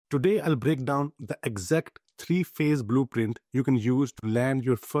Today, I'll break down the exact three-phase blueprint you can use to land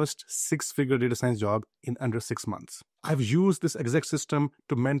your first six-figure data science job in under 6 months. I've used this exact system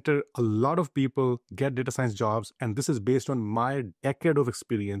to mentor a lot of people get data science jobs, and this is based on my decade of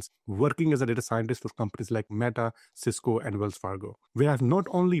experience working as a data scientist for companies like Meta, Cisco, and Wells Fargo, where I've not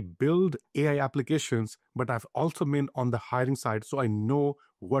only built AI applications, but I've also been on the hiring side, so I know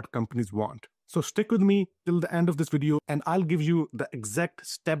what companies want. So stick with me till the end of this video, and I'll give you the exact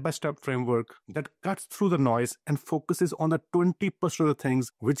step-by-step framework that cuts through the noise and focuses on the 20% of the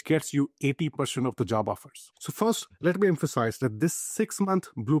things which gets you 80% of the job offers. So first, let me emphasize that this 6-month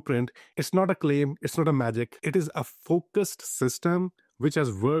blueprint, it's not a claim, it's not a magic. It is a focused system which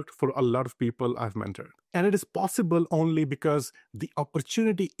has worked for a lot of people I've mentored. And it is possible only because the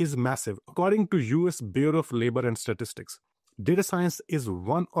opportunity is massive. According to US Bureau of Labor and Statistics, data science is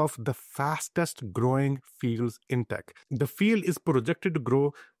one of the fastest growing fields in tech. The field is projected to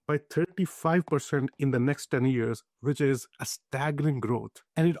grow by 35% in the next 10 years, which is a staggering growth.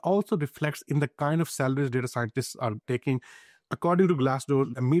 And it also reflects in the kind of salaries data scientists are taking. According to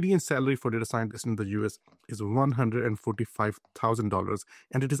Glassdoor, the median salary for data scientists in the US is $145,000,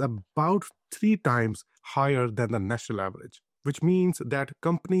 and it is about 3 times higher than the national average, which means that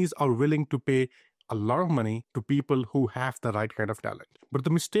companies are willing to pay a lot of money to people who have the right kind of talent. But the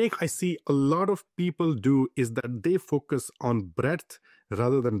mistake I see a lot of people do is that they focus on breadth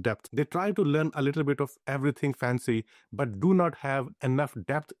rather than depth. They try to learn a little bit of everything fancy, but do not have enough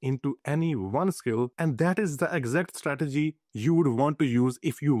depth into any one skill. And that is the exact strategy you would want to use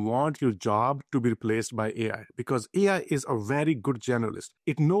if you want your job to be replaced by AI, because AI is a very good generalist.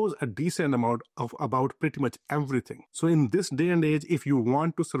 It knows a decent amount about pretty much everything. So in this day and age, if you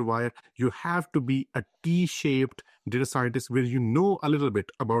want to survive, you have to be a T-shaped data scientist where you know a little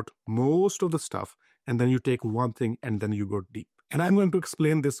bit about most of the stuff, and then you take one thing and then you go deep. And I'm going to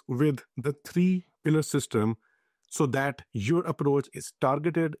explain this with the 3-pillar system so that your approach is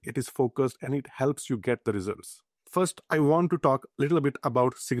targeted, it is focused, and it helps you get the results. First, I want to talk a little bit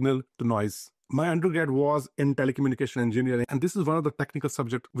about signal to noise. My undergrad was in telecommunication engineering, and this is one of the technical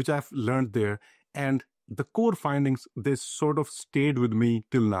subjects which I've learned there. And the core findings, they sort of stayed with me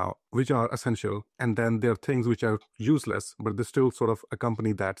till now, which are essential. And then there are things which are useless, but they still sort of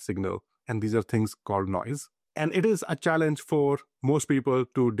accompany that signal. And these are things called noise. And it is a challenge for most people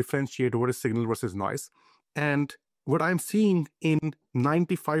to differentiate what is signal versus noise. And what I'm seeing in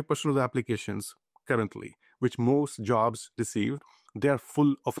 95% of the applications currently, which most jobs receive, they are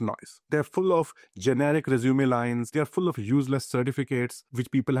full of noise. They're full of generic resume lines. They're full of useless certificates, which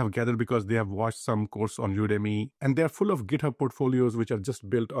people have gathered because they have watched some course on Udemy. And they're full of GitHub portfolios, which are just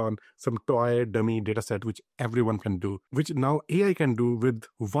built on some toy dummy data set, which everyone can do, which now AI can do with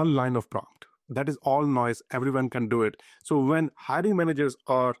one line of prompt. That is all noise. Everyone can do it. So when hiring managers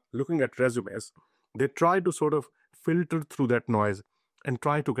are looking at resumes, they try to sort of filter through that noise and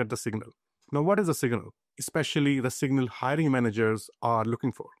try to get the signal. Now, what is a signal? Especially the signal hiring managers are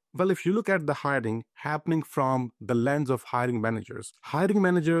looking for. Well, if you look at the hiring happening from the lens of hiring managers,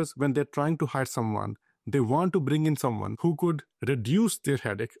 when they're trying to hire someone, they want to bring in someone who could reduce their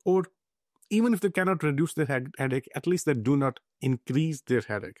headache, or even if they cannot reduce their headache, at least they do not increase their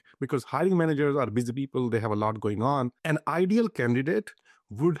headache, because hiring managers are busy people. They have a lot going on. An ideal candidate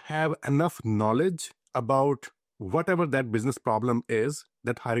would have enough knowledge about whatever that business problem is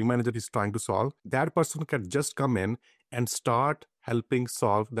that hiring manager is trying to solve. That person can just come in and start helping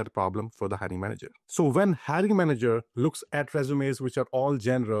solve that problem for the hiring manager. So when hiring manager looks at resumes which are all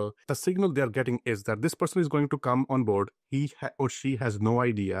general, the signal they're getting is that this person is going to come on board. He or she has no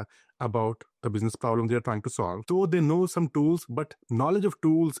idea about the business problem they're trying to solve. Though they know some tools, but knowledge of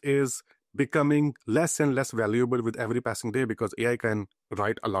tools is becoming less and less valuable with every passing day because AI can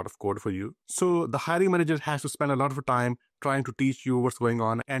write a lot of code for you. So the hiring manager has to spend a lot of time trying to teach you what's going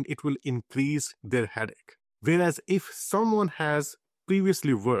on, and it will increase their headache. Whereas if someone has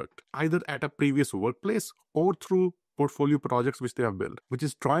previously worked either at a previous workplace or through portfolio projects which they have built, which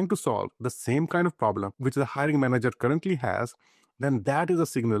is trying to solve the same kind of problem which the hiring manager currently has, then that is a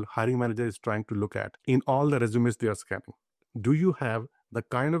signal hiring manager is trying to look at in all the resumes they are scanning. Do you have the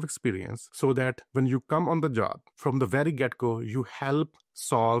kind of experience so that when you come on the job from the very get-go, you help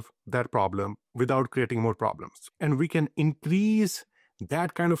solve that problem without creating more problems? And we can increase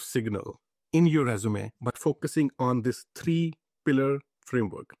that kind of signal in your resume by focusing on this 3-pillar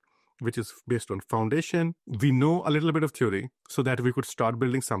framework, which is based on foundation. We know a little bit of theory so that we could start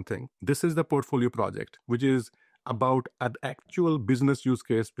building something. This is the portfolio project, which is about an actual business use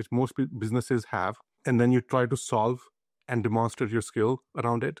case, which most businesses have. And then you try to solve and demonstrate your skill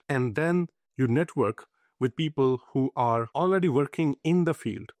around it. And then your network, with people who are already working in the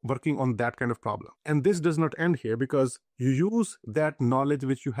field, working on that kind of problem. And this does not end here, because you use that knowledge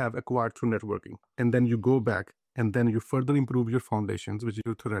which you have acquired through networking, and then you go back and then you further improve your foundations, which is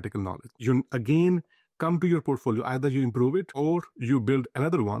your theoretical knowledge. You again come to your portfolio, either you improve it or you build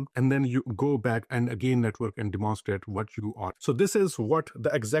another one, and then you go back and again network and demonstrate what you are. So this is what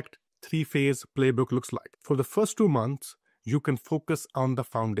the exact 3-phase playbook looks like. For the first 2 months, you can focus on the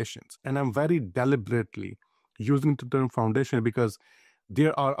foundations. And I'm very deliberately using the term foundation because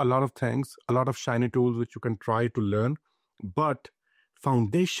there are a lot of things, a lot of shiny tools which you can try to learn, but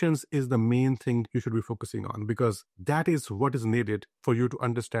foundations is the main thing you should be focusing on, because that is what is needed for you to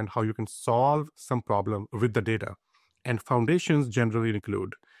understand how you can solve some problem with the data. And foundations generally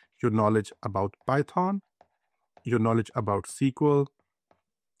include your knowledge about Python, your knowledge about SQL.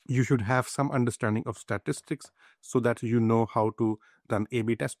 You should have some understanding of statistics so that you know how to run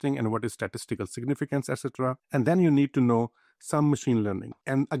A/B testing and what is statistical significance, etc. And then you need to know some machine learning.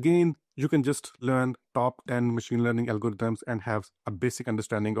 And again, you can just learn top 10 machine learning algorithms and have a basic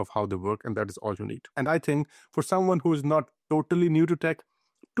understanding of how they work, and that is all you need. And I think for someone who is not totally new to tech,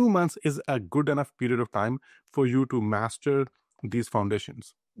 2 months is a good enough period of time for you to master these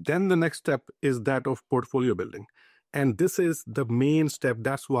foundations. Then the next step is that of portfolio building. And this is the main step.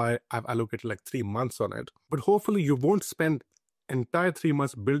 That's why I've allocated like 3 months on it. But hopefully you won't spend entire 3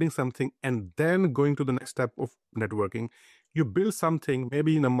 months building something and then going to the next step of networking. You build something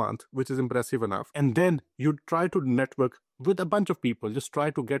maybe in a month, which is impressive enough. And then you try to network with a bunch of people. Just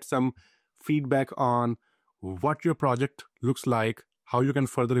try to get some feedback on what your project looks like, how you can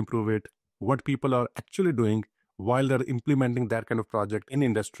further improve it, what people are actually doing while they're implementing that kind of project in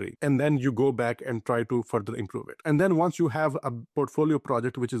industry. And then you go back and try to further improve it. And then once you have a portfolio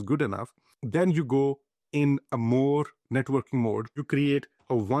project which is good enough, then you go in a more networking mode. You create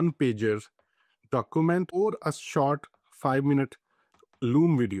a 1-pager document or a short 5-minute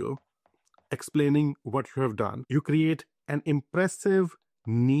Loom video explaining what you have done. You create an impressive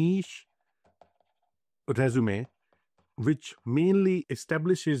niche resume which mainly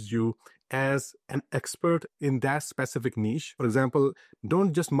establishes you as an expert in that specific niche. For example,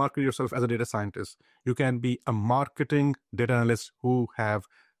 don't just market yourself as a data scientist. You can be a marketing data analyst who have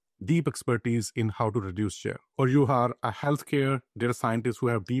deep expertise in how to reduce share. Or you are a healthcare data scientist who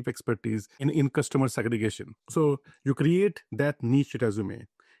have deep expertise in customer segregation. So you create that niche resume,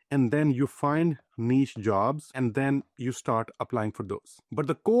 and then you find niche jobs, and then you start applying for those. But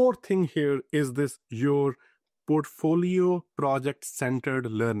the core thing here is this, your portfolio project-centered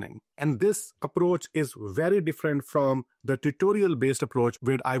learning. And this approach is very different from the tutorial-based approach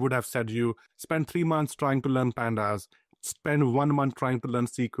where I would have said you spend 3 months trying to learn pandas, spend 1 month trying to learn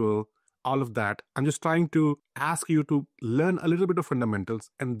SQL, all of that. I'm just trying to ask you to learn a little bit of fundamentals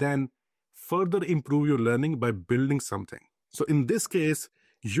and then further improve your learning by building something. So in this case,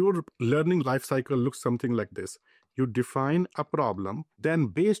 your learning lifecycle looks something like this. You define a problem, then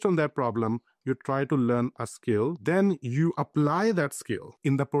based on that problem, you try to learn a skill, then you apply that skill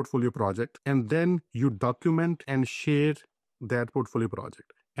in the portfolio project, and then you document and share that portfolio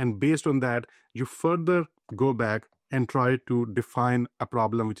project. And based on that, you further go back and try to define a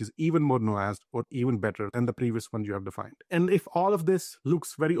problem which is even more nuanced or even better than the previous one you have defined. And if all of this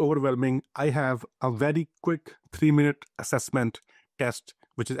looks very overwhelming, I have a very quick 3-minute assessment test,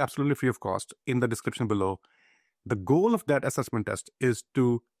 which is absolutely free of cost, in the description below. The goal of that assessment test is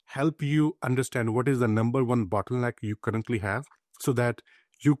to help you understand what is the number one bottleneck you currently have, so that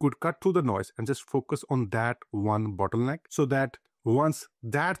you could cut through the noise and just focus on that one bottleneck, so that once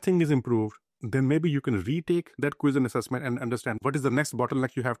that thing is improved, then maybe you can retake that quiz and assessment and understand what is the next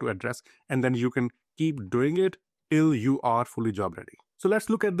bottleneck you have to address, and then you can keep doing it till you are fully job ready. So let's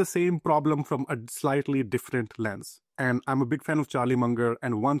look at the same problem from a slightly different lens. And I'm a big fan of Charlie Munger,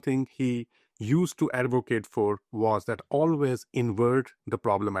 and one thing he used to advocate for was that always invert the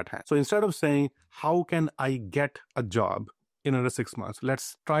problem at hand. So instead of saying, how can I get a job in another 6 months,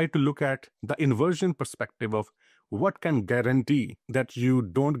 let's try to look at the inversion perspective of what can guarantee that you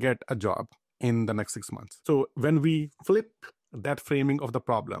don't get a job in the next 6 months. So when we flip that framing of the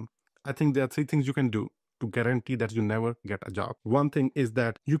problem, I think there are 3 things you can do to guarantee that you never get a job. One thing is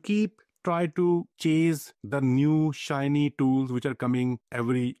that you try to chase the new shiny tools which are coming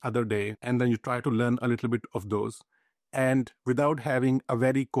every other day, and then you try to learn a little bit of those. And without having a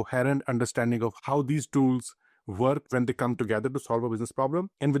very coherent understanding of how these tools work when they come together to solve a business problem,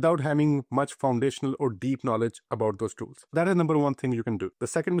 and without having much foundational or deep knowledge about those tools. That is number one thing you can do. The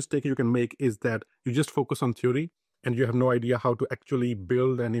second mistake you can make is that you just focus on theory and you have no idea how to actually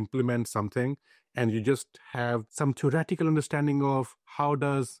build and implement something, and you just have some theoretical understanding of how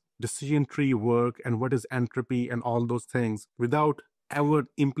does decision tree work and what is entropy and all those things without ever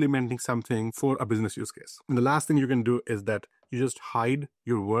implementing something for a business use case. And the last thing you can do is that you just hide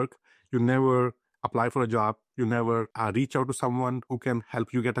your work. You never apply for a job. You never reach out to someone who can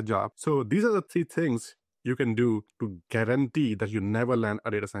help you get a job. So these are the 3 things you can do to guarantee that you never land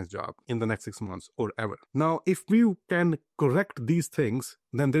a data science job in the next 6 months or ever. Now, if you can correct these things,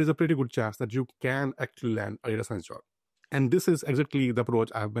 then there is a pretty good chance that you can actually land a data science job. And this is exactly the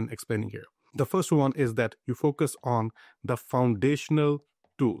approach I've been explaining here. The first one is that you focus on the foundational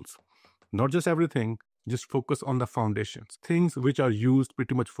tools, not just everything, just focus on the foundations, things which are used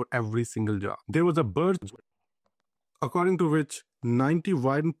pretty much for every single job. There was a Birch, according to which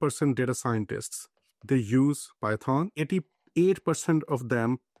 91% data scientists, they use Python, 88% of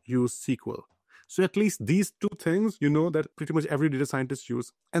them use SQL. So at least these 2 things, you know, that pretty much every data scientist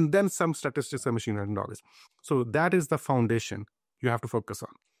use, and then some statistics and machine learning knowledge. So that is the foundation you have to focus on.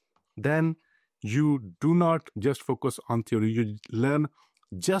 Then you do not just focus on theory, you learn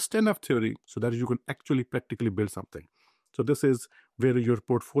just enough theory so that you can actually practically build something. So this is where your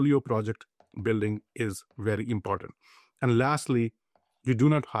portfolio project building is very important. And lastly, you do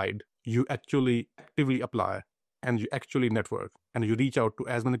not hide, you actually actively apply and you actually network and you reach out to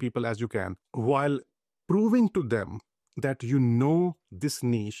as many people as you can while proving to them that you know this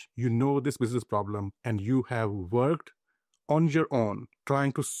niche, you know this business problem, and you have worked on your own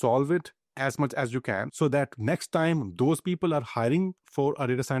trying to solve it as much as you can so that next time those people are hiring for a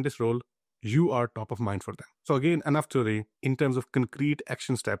data scientist role, you are top of mind for them. So again, enough theory in terms of concrete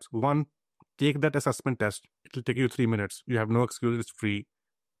action steps. 1, take that assessment test. It will take you 3 minutes. You have no excuse, it's free.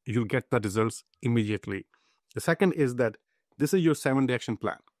 You'll get the results immediately. The second is that this is your 7-day action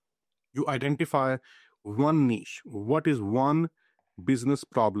plan. You identify one niche. What is one business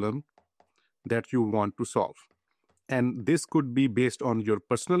problem that you want to solve? And this could be based on your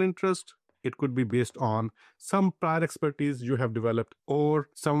personal interest. It could be based on some prior expertise you have developed, or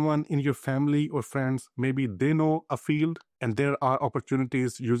someone in your family or friends, maybe they know a field and there are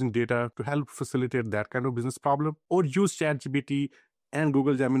opportunities using data to help facilitate that kind of business problem, or use ChatGPT and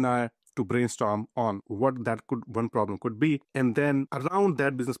Google Gemini to brainstorm on what that one problem could be. And then around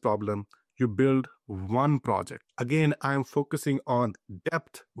that business problem, you build one project. Again, I'm focusing on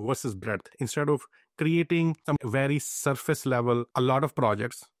depth versus breadth. Instead of creating some very surface level, a lot of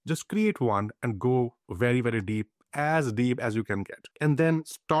projects, just create one and go very, very deep as you can get. And then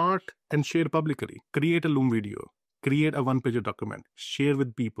start and share publicly. Create a Loom video, create a 1-page document, share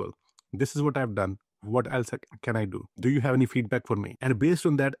with people. This is what I've done. What else can I do? Do you have any feedback for me? And based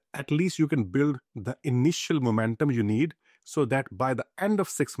on that, at least you can build the initial momentum you need so that by the end of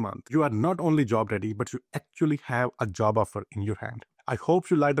 6 months, you are not only job ready, but you actually have a job offer in your hand. I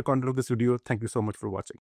hope you like the content of this video. Thank you so much for watching.